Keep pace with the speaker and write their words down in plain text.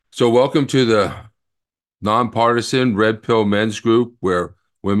So welcome to the nonpartisan Red Pill Men's Group, where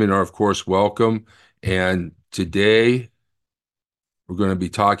women are, of course, welcome. And today we're going to be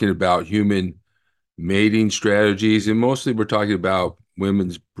talking about human mating strategies, and mostly we're talking about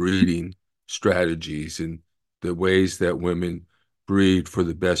women's breeding strategies and the ways that women breed for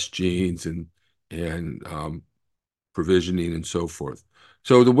the best genes and provisioning and so forth.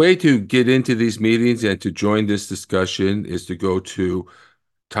 So the way to get into these meetings and to join this discussion is to go to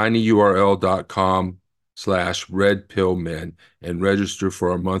tinyurl.com/redpillmen and register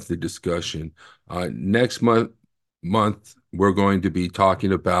for our monthly discussion. Next month, we're going to be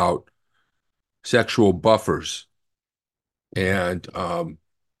talking about sexual buffers. And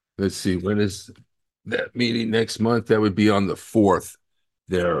let's see, when is that meeting next month? That would be on the 4th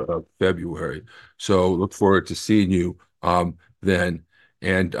there of February. So look forward to seeing you then.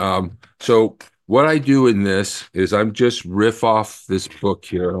 And so what I do in this is I'm just riff off this book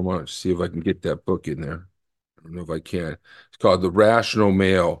here. I want to see if I can get that book in there. I don't know if I can. It's called The Rational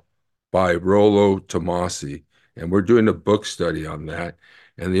Male by Rollo Tomasi. And we're doing a book study on that.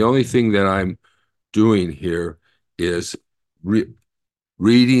 And the only thing that I'm doing here is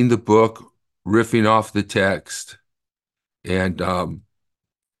reading the book, riffing off the text, and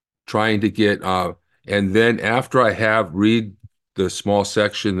trying to get and then after I have read the small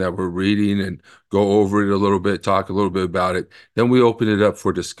section that we're reading and go over it a little bit, talk a little bit about it, then we open it up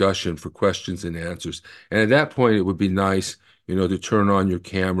for discussion, for questions and answers. And at that point, it would be nice, to turn on your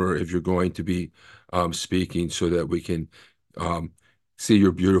camera if you're going to be speaking, so that we can um, see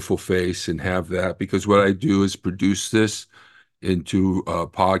your beautiful face and have that. Because what I do is produce this into a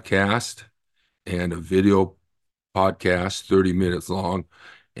podcast and a video podcast, 30 minutes long.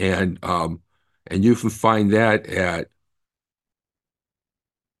 And you can find that at,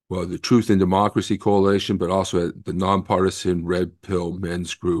 well, the Truth and Democracy Coalition, but also at the Nonpartisan Red Pill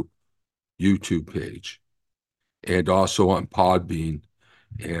Men's Group YouTube page, and also on Podbean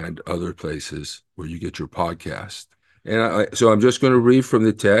and other places where you get your podcast. And so I'm just going to read from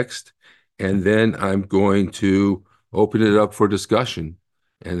the text, and then I'm going to open it up for discussion.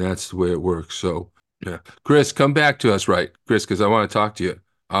 And that's the way it works. So, yeah. Chris, come back to us, right, Chris, because I want to talk to you.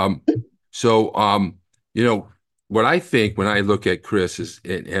 Um, so, you know, what I think when I look at Chris is,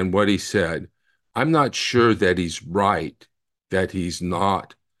 and what he said, I'm not sure that he's right, that he's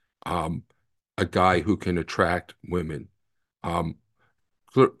not um, a guy who can attract women. Um,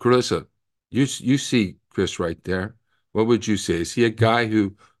 Clarissa, you see Chris right there. What would you say? Is he a guy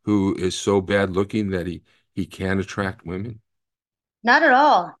who is so bad looking that he can attract women? Not at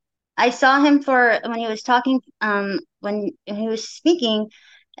all. I saw him for when he was talking, when he was speaking,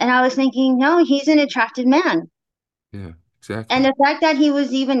 and I was thinking, no, he's an attractive man. Yeah, And exactly. the fact that he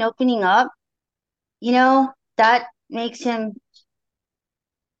was even opening up, that makes him,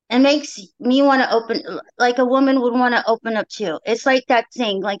 it makes me want to open, like a woman would want to open up too. It's like that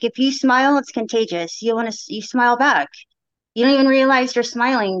thing, like if you smile, it's contagious. You smile back. You don't even realize you're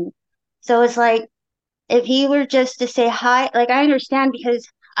smiling. So it's like, if he were just to say hi, like I understand because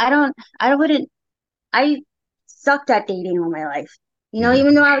I don't, I wouldn't I sucked at dating all my life. Mhm.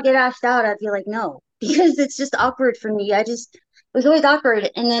 Even though I would get asked out, I'd be like, no, because it's just awkward for me. It was always awkward.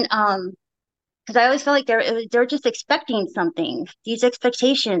 And then, because I always felt like they're just expecting something. These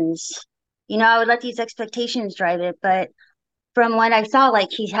expectations, I would let these expectations drive it. But from what I saw,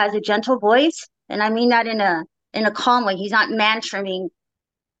 like he has a gentle voice, and I mean that in a calm way. He's not mantruming,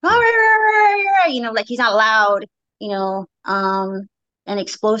 Yeah. like he's not loud, and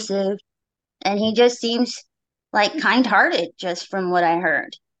explosive, and he just seems like kind-hearted just from what I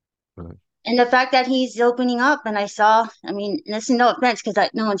heard. Right. And the fact that he's opening up, and I mean, this is no offense because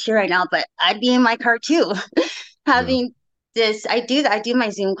no one's here right now, but I'd be in my car too, Yeah. having this. I do my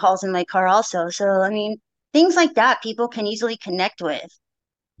Zoom calls in my car also. So I mean, things like that people can easily connect with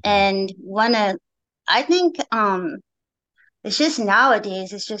and wanna. I think it's just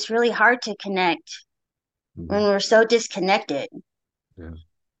nowadays it's just really hard to connect when Mhm. we're so disconnected. Yeah.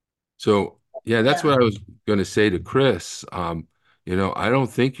 So, yeah, that's Yeah. what I was going to say to Chris. I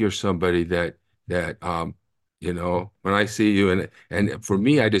don't think you're somebody that when I see you, and for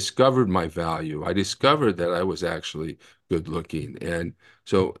me, I discovered my value. I discovered that I was actually good looking. And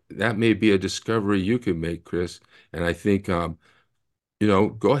so that may be a discovery you can make, Chris. And I think go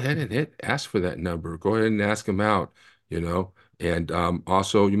ahead and ask for that number. Go ahead and ask them out, you know. And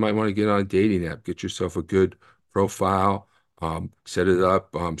also, you might want to get on a dating app, get yourself a good profile, set it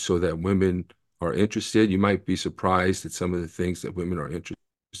up so that women are interested. You might be surprised at some of the things that women are interested.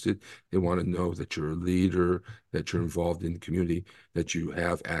 They want to know that you're a leader, that you're involved in the community, that you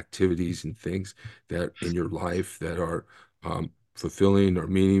have activities and things that in your life that are fulfilling or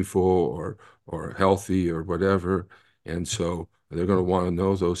meaningful or healthy or whatever. And so they're going to want to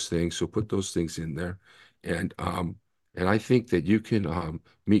know those things. So put those things in there. And and I think that you can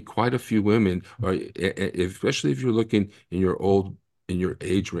meet quite a few women, or especially if you're looking in your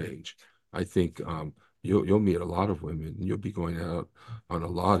age range. I think you'll meet a lot of women, and you'll be going out on a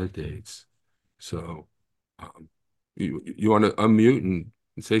lot of dates. So um, you want to unmute and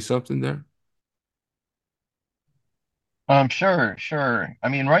say something there? Sure, sure. I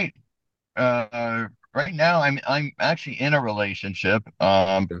mean, right now I'm actually in a relationship,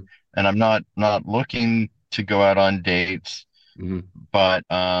 Yeah. and I'm not looking to go out on dates, Mhm. but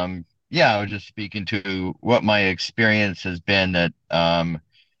yeah, I was just speaking to what my experience has been that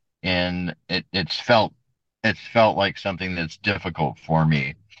and it's felt like something that's difficult for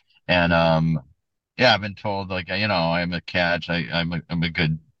me. And yeah, I've been told like I'm a catch, I'm a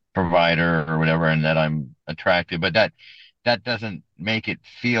good provider or whatever, and that I'm attractive, but that doesn't make it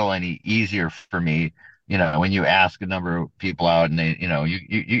feel any easier for me. When you ask a number of people out and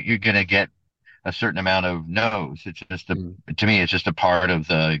you're gonna get a certain amount of no's. It's just Mhm. to me, it's just a part of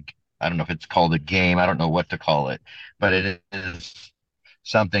I don't know if it's called a game. I don't know what to call it, but Yeah. it is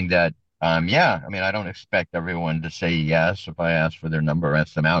something that, yeah, I mean, I don't expect everyone to say yes if I ask for their number,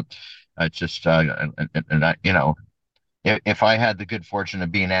 ask them out. It's just, and I, if I had the good fortune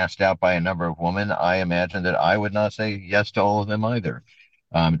of being asked out by a number of women, I imagine that I would not say yes to all of them either.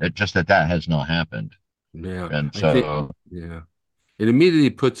 Just that has not happened. Yeah. And I think, so, yeah. It immediately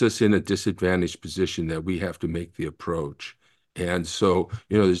puts us in a disadvantaged position that we have to make the approach. And so,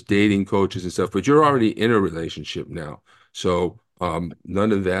 there's dating coaches and stuff, but you're already in a relationship now. So,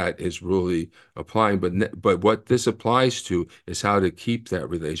 none of that is really applying. But what this applies to is how to keep that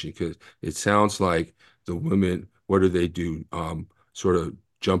relation. Because it sounds like the women, what do they do? Sort of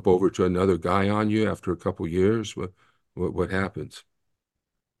jump over to another guy on you after a couple years? What happens?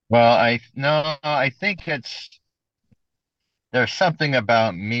 well, no, I think there's something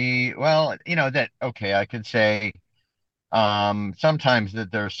about me. Well, that, okay, I could say, sometimes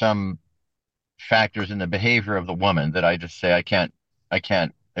that there's some factors in the behavior of the woman that I just say I can't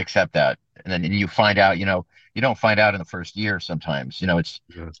accept that. And then you find out, you don't find out in the first year sometimes. It's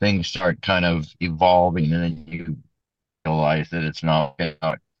Yeah. things start kind of evolving and then you realize that it's not working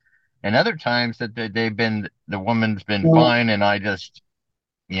out. And other times that the woman's been fine and I just,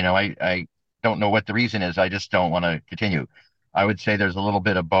 I don't know what the reason is. I just don't want to continue. I would say there's a little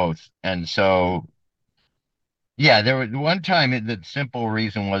bit of both. And so, yeah, there was one time the simple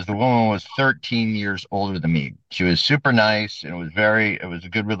reason was the woman was 13 years older than me. She was super nice and it was a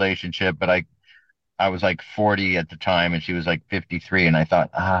good relationship, but I was like 40 at the time and she was like 53. And I thought,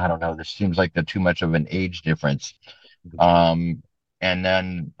 I don't know, this seems like too much of an age difference. Um, and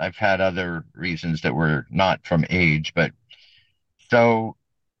then I've had other reasons that were not from age, but so,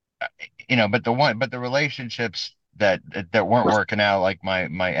 but the relationships that weren't working out, like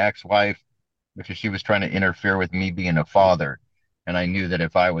my ex-wife, because she was trying to interfere with me being a father. And I knew that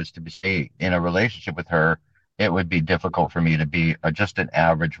if I was to stay in a relationship with her, it would be difficult for me to be just an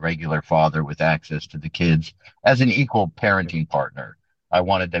average, regular father with access to the kids as an equal parenting partner. I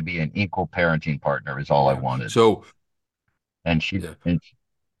wanted to be an equal parenting partner, is all I Yeah. wanted. So, And she, yeah. and,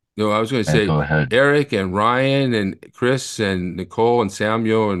 No, I was going to say go ahead. Eric and Ryan and Chris and Nicole and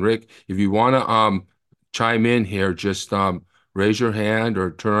Samuel and Rick, if you want to chime in here, just raise your hand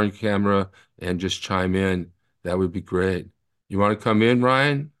or turn on your camera and just chime in. That would be great. You want to come in,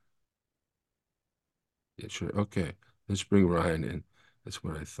 Ryan? Yeah, sure. Okay. Let's bring Ryan in. That's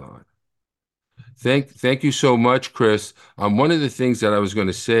what I thought. Thank you so much, Chris. One of the things that I was going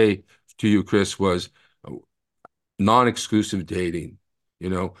to say to you, Chris, was uh, non-exclusive dating,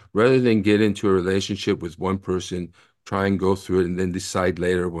 rather than get into a relationship with one person, try and go through it and then decide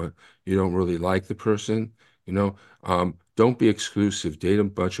later when you don't really like the person, don't be exclusive. Date a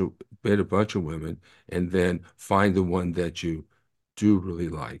bunch of women and then find the one that you do really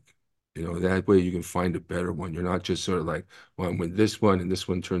like. That way you can find a better one. You're not just sort of like, well, I'm with this one and this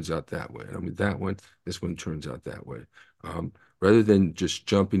one turns out that way. And I'm with that one, this one turns out that way. Rather than just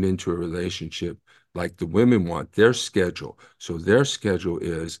jumping into a relationship like the women want their schedule. So their schedule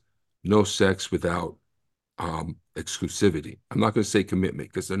is no sex without exclusivity. I'm not going to say commitment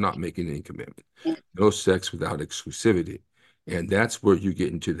because they're not making any commitment. No sex without exclusivity. And that's where you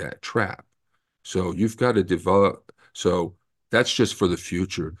get into that trap. So you've got to develop. So that's just for the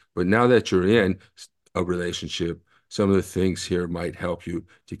future. But now that you're in a relationship, some of the things here might help you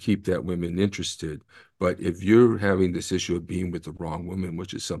to keep that woman interested. But if you're having this issue of being with the wrong woman,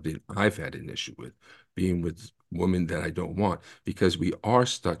 which is something I've had an issue with, being with woman that I don't want, because we are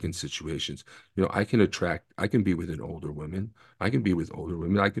stuck in situations. I can be with an older woman. I can be with older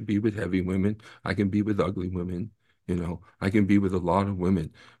women. I can be with heavy women. I can be with ugly women. I can be with a lot of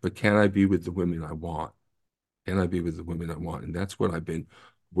women, but can I be with the women I want? Can I be with the women I want? And that's what I've been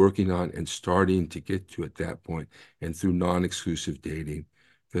working on and starting to get to at that point, and through non-exclusive dating,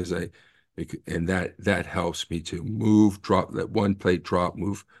 because that helps me to move, drop that one plate drop,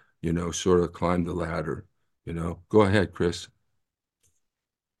 move, sort of climb the ladder. Go ahead, Chris.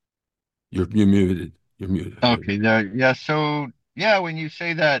 You're muted. You're muted. Okay, yeah. So yeah, when you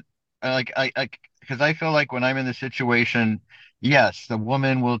say that, because I feel like when I'm in the situation, yes, the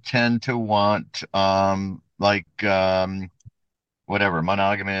woman will tend to want whatever,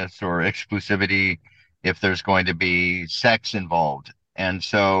 monogamous or exclusivity if there's going to be sex involved.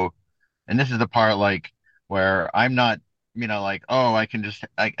 And this is the part like where I'm not, like, oh, I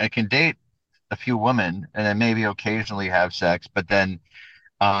can date a few women and then maybe occasionally have sex, but then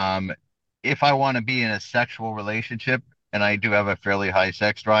um if I want to be in a sexual relationship and I do have a fairly high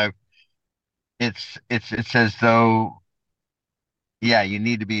sex drive, it's as though, yeah, you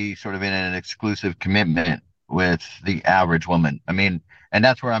need to be sort of in an exclusive commitment with the average woman. I mean, and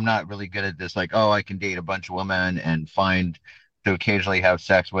that's where I'm not really good at this, like, oh, I can date a bunch of women and find to occasionally have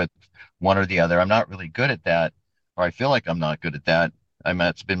sex with one or the other. I'm not really good at that, or I feel like I'm not good at that. I mean,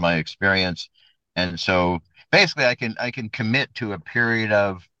 that's been my experience. And so basically I can commit to a period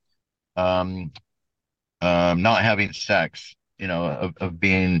of um not having sex, of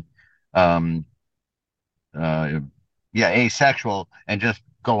being um uh yeah, asexual and just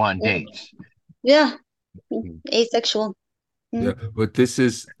go on dates. Yeah, Mhm. asexual. Yeah, Mm. but this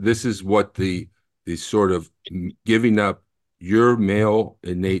is what the sort of giving up your male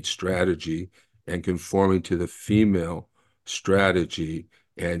innate strategy and conforming to the female strategy.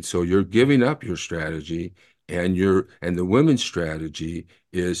 And so you're giving up your strategy, and the women's strategy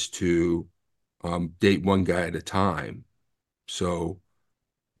is to date one guy at a time. So,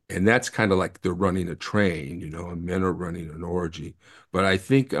 and that's kind of like they're running a train, and men are running an orgy. But I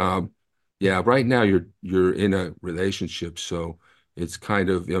think, yeah, right now you're in a relationship, so it's kind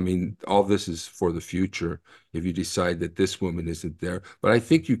of, I mean, all this is for the future if you decide that this woman isn't there. But I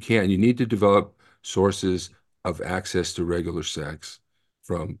think you need to develop sources of access to regular sex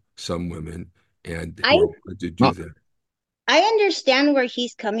from some women, and I who are willing to do Well, that. I understand where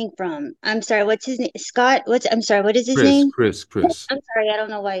he's coming from. I'm sorry, what's his name? Scott, I'm sorry, what is his Chris, name? Chris, Chris. I'm sorry, I don't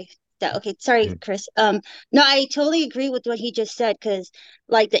know why that okay, sorry, Chris. No, I totally agree with what he just said because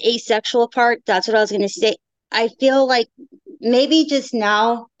like the asexual part, that's what I was gonna say. I feel like maybe just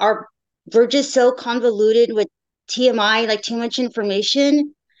now we're just so convoluted with TMI, like too much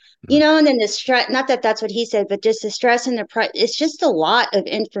information, and then the stress, not that that's what he said, but just the stress and it's just a lot of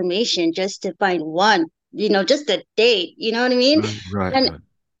information just to find one, just a date, you know what I mean? Right, right, And right.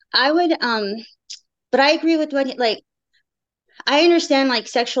 I would, but I agree with like, I understand like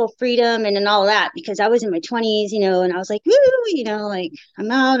sexual freedom and all that because I was in my 20s, and I was like, woo, like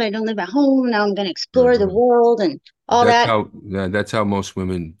I'm out, I don't live at home, now I'm going to Right, explore the right. world and all That's that. how, yeah, that's how most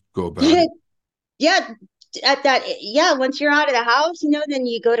women go about it. Yeah, at that, yeah, once you're out of the house, then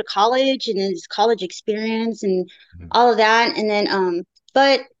you go to college and it's college experience and Mhm. all of that. And then,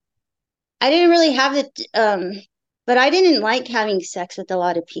 but I didn't really have but I didn't like having sex with a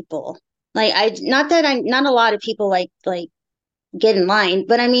lot of people. Like, not that not a lot of people like get in line,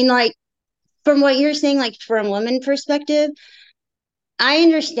 but I mean, like, from what you're saying, like from a woman perspective, I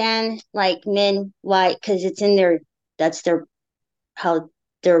understand like men why, because it's in that's their how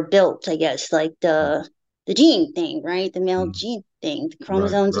they're built, I guess, like the gene thing, right? The male Mhm. gene thing, the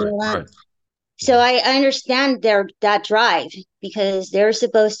Right, chromosomes and right, all that. right. So I understand that drive because they're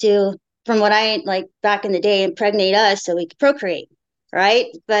supposed to, from what I like back in the day, impregnate us so we could procreate, right?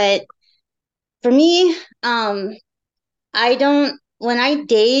 But for me, I don't when I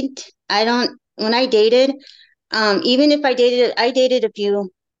date, I don't when I dated, even if I dated a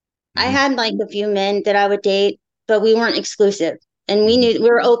few. I Mhm, had like a few men that I would date, but we weren't exclusive. And we mhm, knew we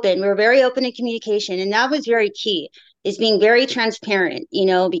were open. We were very open in communication. And that was very key, is being very transparent,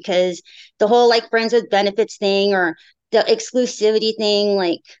 because the whole like friends with benefits thing or the exclusivity thing,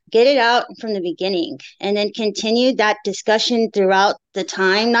 like get it out from the beginning and then continue that discussion throughout the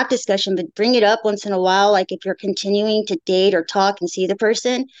time. Not discussion, but bring it up once in a while. Like if you're continuing to date or talk and see the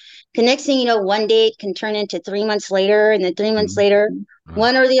person, the next thing you know, one date can turn into 3 months later, and then 3 months mhm. later, Right.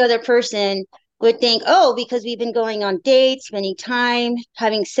 one or the other person would think, oh, because we've been going on dates, spending time,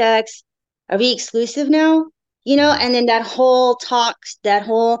 having sex, are we exclusive now? Mhm, And then that whole talks,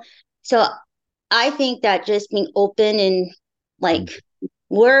 so I think that just being open and like mhm.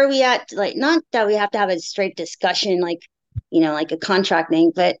 where are we at? Like, not that we have to have a straight discussion, like, like a contract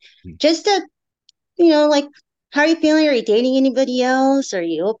thing, but just a, like, how are you feeling? Are you dating anybody else? Are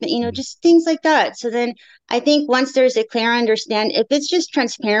you open? Mhm. Just things like that. So then I think once there's a clear understand, if it's just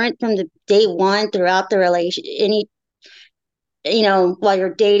transparent from the day one throughout the relation, while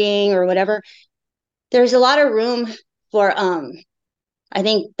you're dating or whatever, there's a lot of room for, I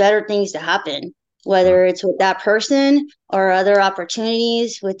think, better things to happen, Right. whether it's with that person or other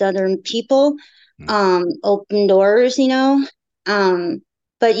opportunities with other people, Mhm. open doors. Um,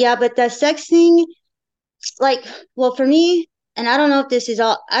 but yeah, but the sex thing, like, well, for me, and I don't know if this is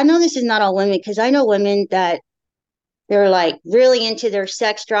all, I know this is not all women, because I know women that they're like really into their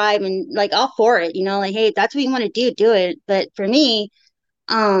sex drive and like all for it, like, hey, if that's what you want to do it. But for me,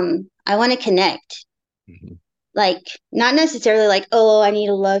 I want to connect, Mhm. like, not necessarily like, oh, I need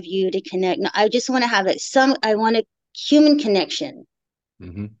to love you to connect. No, I just want to have I want a human connection.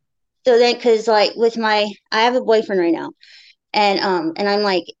 Mhm. So then, because like I have a boyfriend right now, and I'm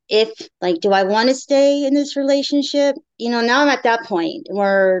like, if like, do I want to stay in this relationship? Now I'm at that point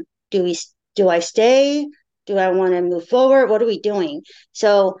where do I stay? Do I want to move forward? What are we doing?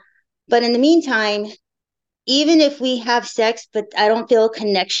 So, but in the meantime, even if we have sex, but I don't feel a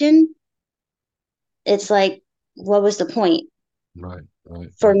connection, it's like, what was the point Right. Right.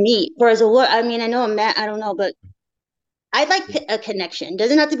 for Right. me? Whereas I mean, I know a man, I don't know, but I'd like a connection.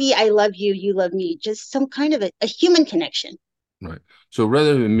 Doesn't have to be I love you, you love me. Just some kind of a human connection. Right. So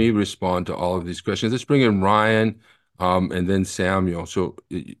rather than me respond to all of these questions, let's bring in Ryan, and then Samuel. So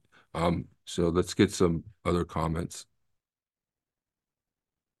let's get some other comments.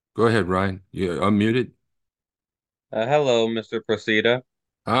 Go ahead, Ryan. You unmuted. Hello, Mr. Procida.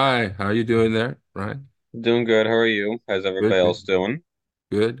 Hi, how you doing there, Ryan? Doing good. How are you? How's Good, everybody else good, doing?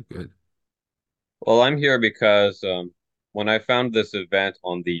 good, good. Well, I'm here because when I found this event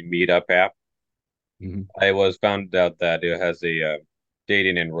on the Meetup app, Hmm. I was found out that it has a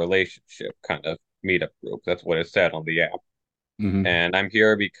dating and relationship kind of meetup group. That's what it said on the app. Hmm. And I'm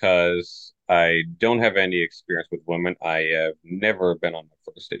here because I don't have any experience with women. I have never been on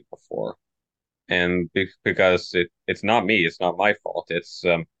a first date before, and because it's not me, it's not my fault. It's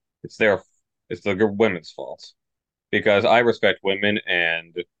their it's the women's fault because I respect women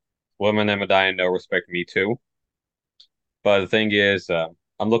and women in Medina respect me too. But the thing is, I'm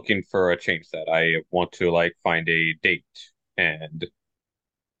looking for a change that I want to like find a date and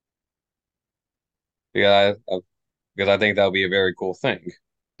yeah, because I think that would be a very cool thing.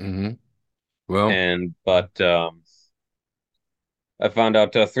 Hmm. Well, And but I found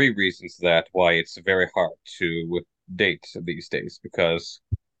out three reasons that why it's very hard to date these days. Because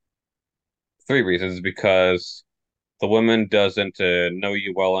three reasons: because the woman doesn't know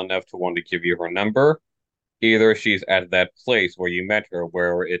you well enough to want to give you her number. Either she's at that place where you met her,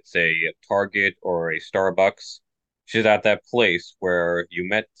 where it's a Target or a Starbucks. She's at that place where you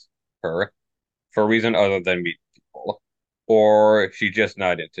met her for a reason other than meet people, or she's just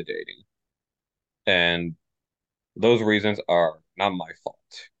not into dating. And those reasons are not my fault.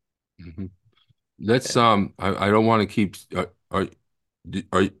 hmm. Let's And I don't want to keep are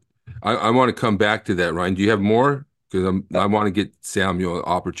I want to come back to that, Ryan. Do you have more? Because I want to get Samuel an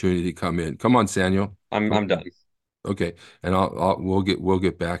opportunity to come in. Come on, Samuel. I'm Come I'm on. done. Okay, and we'll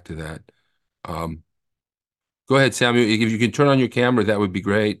get back to that. Um, Go ahead, Samuel. If you can turn on your camera, that would be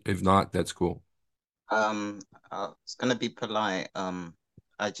great. If not, that's cool. Um, it's gonna be polite.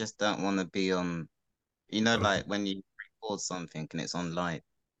 I just don't want to be on, Okay, like when you record something and it's on live.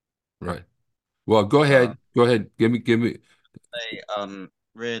 right. Well, go So ahead. Go ahead. Give me.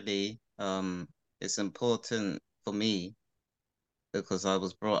 really, it's important for me because I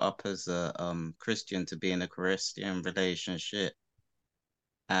was brought up as a Christian to be in a Christian relationship,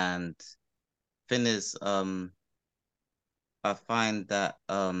 and thing is, I find that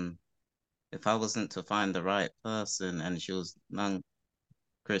if I wasn't to find the right person and she was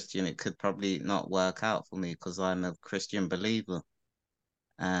non-Christian, it could probably not work out for me because I'm a Christian believer.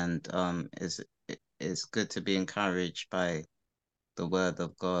 And it's good to be encouraged by the word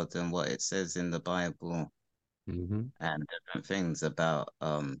of God and what it says in the Bible Hmm. and different things about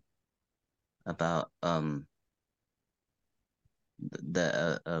the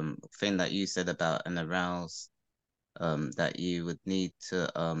thing that you said about an arouse that you would need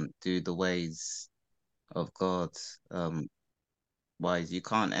to do the ways of God wise. You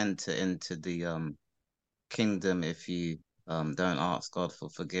can't enter into the kingdom if you don't ask God for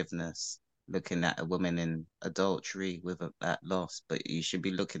forgiveness. Looking at a woman in adultery with that loss, but you should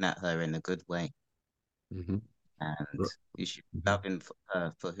be looking at her in a good way, Hmm. and you should be Hmm. loving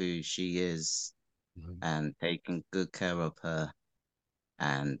her for who she is and taking good care of her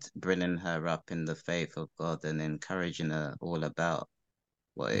and bringing her up in the faith of God and encouraging her all about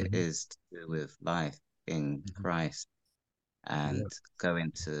what it Mhm. is to do with life in Mhm. Christ, Yeah. and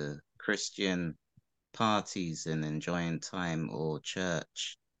going to Christian parties and enjoying time or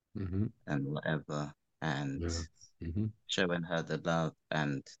church Hmm. and whatever, and Yeah. Hmm. showing her the love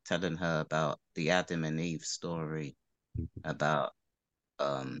and telling her about the Adam and Eve story, about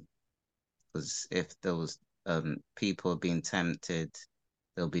because if those people being tempted,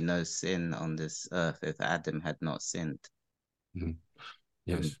 there'll be no sin on this earth if Adam had not sinned. Hmm. Mm.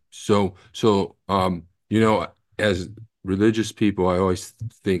 Yes. As religious people, I always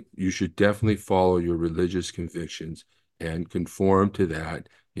think you should definitely follow your religious convictions and conform to that.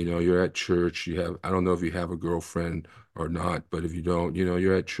 You're at church, I don't know if you have a girlfriend or not, but if you don't,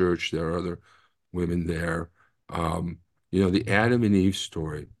 you're at church, there are other women there. Um, the Adam and Eve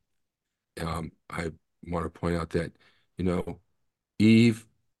story, I want to point out that, you know, Eve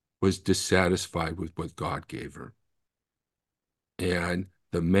was dissatisfied with what God gave her. And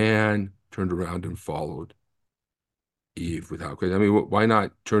the man turned around and followed Eve without question. I mean, why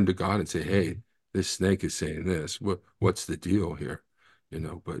not turn to God and say, "Hey, this snake is saying this. What's the deal here?"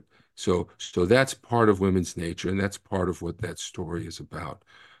 But so that's part of women's nature, and that's part of what that story is about.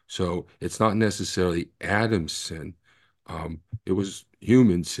 So it's not necessarily Adam's sin. It was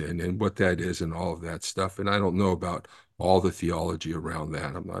human sin and what that is and all of that stuff. And I don't know about all the theology around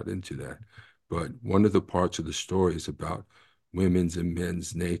that. I'm not into that. But one of the parts of the story is about women's and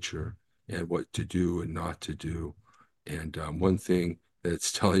men's nature and what to do and not to do. And one thing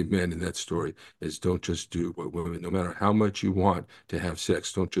that's telling men in that story is don't just do what women, no matter how much you want to have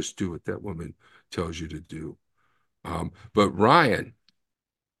sex, don't just do what that woman tells you to do. But Ryan,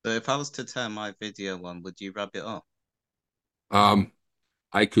 So if I was to turn my video on, would you rub it off? um,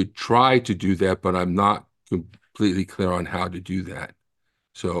 I could try to do that, but I'm not completely clear on how to do that.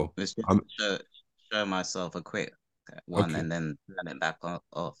 So Let's just I'm show myself a quick one okay. and then turn it back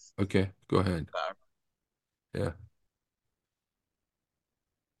off. Okay, go ahead. Yeah.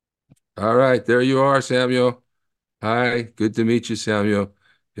 All right, there you are, Samuel. Hi, good to meet you, Samuel.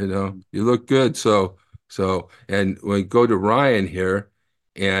 You look good. And we go to Ryan here,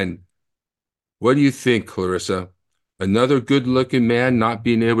 and what do you think, Clarissa? Another good-looking man not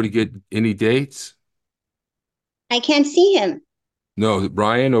being able to get any dates? I can't see him. No,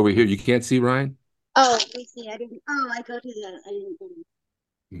 Ryan over here. You can't see Ryan? Oh, let me see. I didn't. Oh, I go to the. I didn't go to.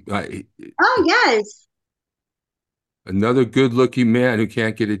 Uh, Oh yes, Another good-looking man who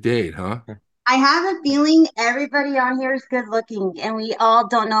can't get a date, huh? I have a feeling everybody on here is good looking, and we all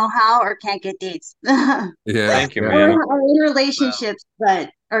don't know how or can't get dates. Yeah, Thank you, yeah. man. Or in Well, relationships,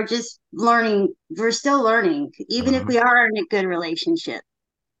 but are just learning. We're still learning, even if Uh-huh. we are in a good relationship.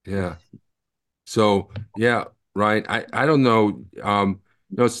 Yeah. So, yeah, Ryan, I don't know,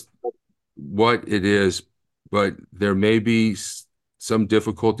 what it is, but there may be some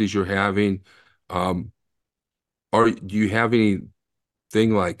difficulties you're having. Um, do you have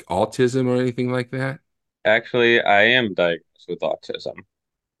anything like autism or anything like that? Actually, I am diagnosed with autism,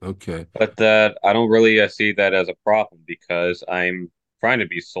 Okay. but that I don't really see that as a problem because I'm trying to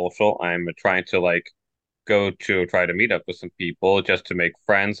be social. I'm trying to go to try to meet up with some people just to make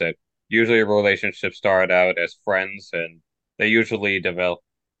friends. And usually relationships start out as friends and they usually develop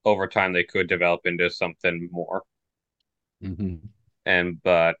over time they could develop into something more. Hmm. And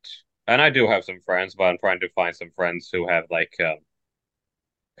but and I do have some friends, but I'm trying to find some friends who have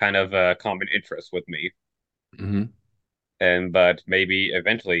kind of a common interest with me. Hmm. And but maybe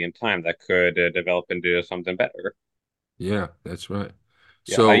eventually in time that could develop into something better. Yeah, that's right.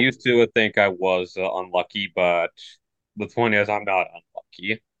 Yeah, I So, used to think I was unlucky, but the point is I'm not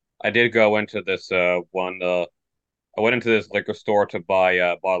unlucky. I did go into this I went into this liquor store to buy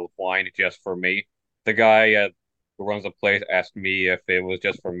a bottle of wine just for me. The guy who runs the place asked me if it was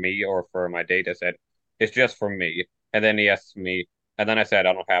just for me or for my date. I said, it's just for me. And then he asked me, and then I said,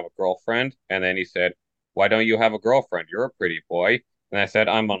 I don't have a girlfriend. And then he said, why don't you have a girlfriend? You're a pretty boy. And I said,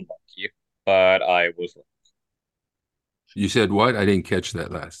 I'm unlucky, but I was wrong. you said what? I didn't catch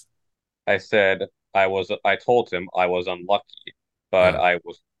that last. I said, I told him I was unlucky, but Uh, I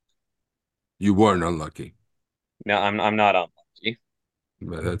was, you weren't unlucky. no, I'm not unlucky.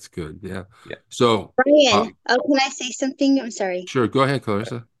 But that's good. Yeah. Yeah. So, Ryan, oh, can I say something? I'm sorry. sure, go ahead,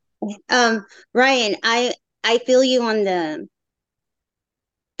 Clarissa. Um, Ryan, I feel you on the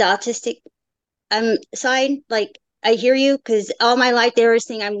autistic side. Like I hear you because all my life they were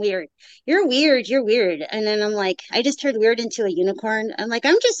saying I'm weird. You're weird. You're weird. And then I'm like, I just turned weird into a unicorn. I'm like,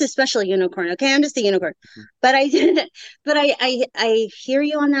 I'm just a special unicorn. Okay, I'm just a unicorn. But I, but I hear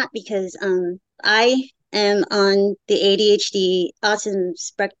you on that because I am on the ADHD autism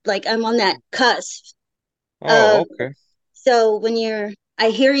spectrum. Like I'm on that cusp. Oh, okay. So I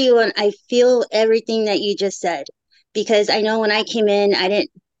hear you and I feel everything that you just said, because I know when I came in, I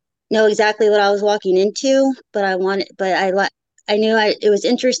didn't know exactly what I was walking into, but I knew it was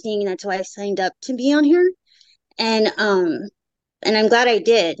interesting. And that's why I signed up to be on here. And I'm glad I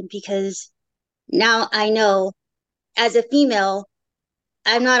did, because now I know as a female,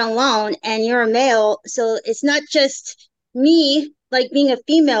 I'm not alone and you're a male. So it's not just me, like being a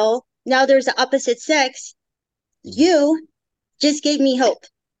female. Now there's the opposite sex. You just gave me hope.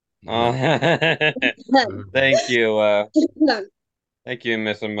 Uh, thank you. Thank you,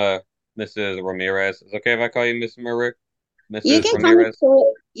 Mrs. Ramirez. Is it okay if I call you You Mrs. can call me Ramirez?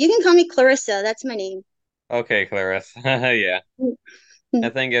 you can call me Clarissa. That's my name. Okay, Clarice. Yeah. The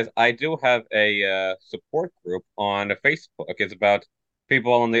thing is, I do have a support group on Facebook. It's about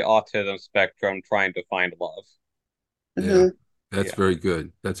people on the autism spectrum trying to find love. Yeah, Hmm. that's Yeah. very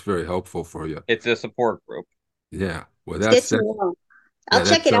good. That's very helpful for you. It's a support group. Yeah. Well, It's good to know. I'll yeah,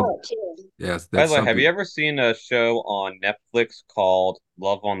 check that's it some out too. yes, By that's the way, have you something. ever seen a show on Netflix called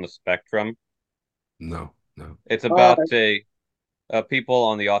Love on the Spectrum? No, no. It's Uh, about people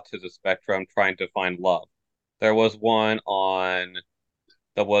on the autism spectrum trying to find love. There was one on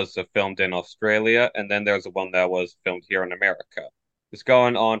that was filmed in Australia, and then there's one that was filmed here in America. It's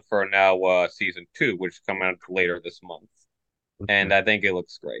going on for now season 2, which is coming out later this month, and Okay. I think it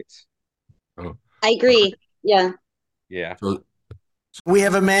looks great. Oh, I agree. Yeah. Yeah. so We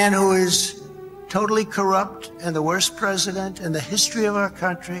have a man who is totally corrupt and the worst president in the history of our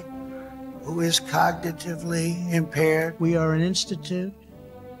country, who is cognitively impaired. We are an institute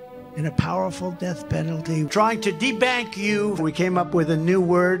in a powerful death penalty trying to debank you. We came up with a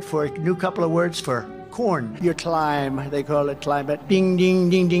new couple of words for corn. Your climb, they call it climate. Ding, ding,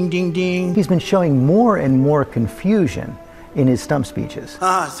 ding, ding, ding, ding. He's been showing more and more confusion in his stump speeches.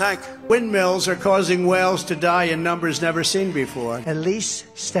 Windmills are causing whales to die in numbers never seen before. At least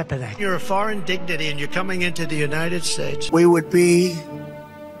step in it. You're a foreign dignity and you're coming into the United States. We would be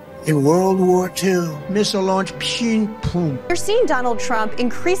in World War II. Missile launch, pshing, boom. You're seeing Donald Trump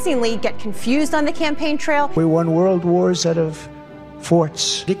increasingly get confused on the campaign trail. We won world wars out of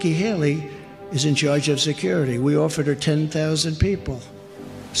forts. Nikki Haley is in charge of security. We offered her 10,000 people,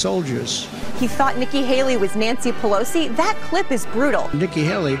 soldiers. He thought Nikki Haley was Nancy Pelosi. That clip is brutal. Nikki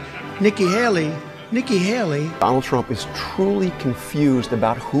Haley. Donald Trump is truly confused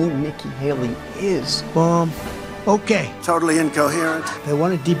about who Nikki Haley is. Okay. Totally incoherent. They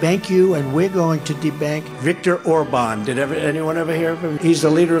want to debank you, and we're going to debank Viktor Orban. Anyone ever hear of him? He's the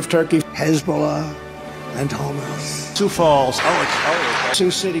leader of Turkey, Hezbollah, and Hamas. Sioux Falls. Sioux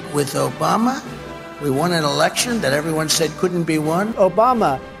City. With Obama, we won an election that everyone said couldn't be won.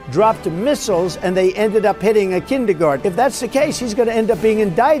 Obama dropped missiles, and they ended up hitting a kindergarten. If that's the case, he's going to end up being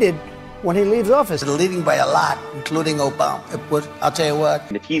indicted when he leaves office. They're leading by a lot, including Obama. I'll tell you what.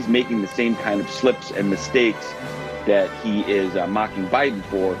 And if he's making the same kind of slips and mistakes that he is mocking Biden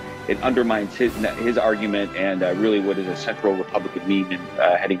for, it undermines his argument and really what is a central Republican meme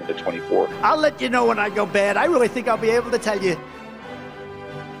heading into 24. I'll let you know when I go bad. I really think I'll be able to tell you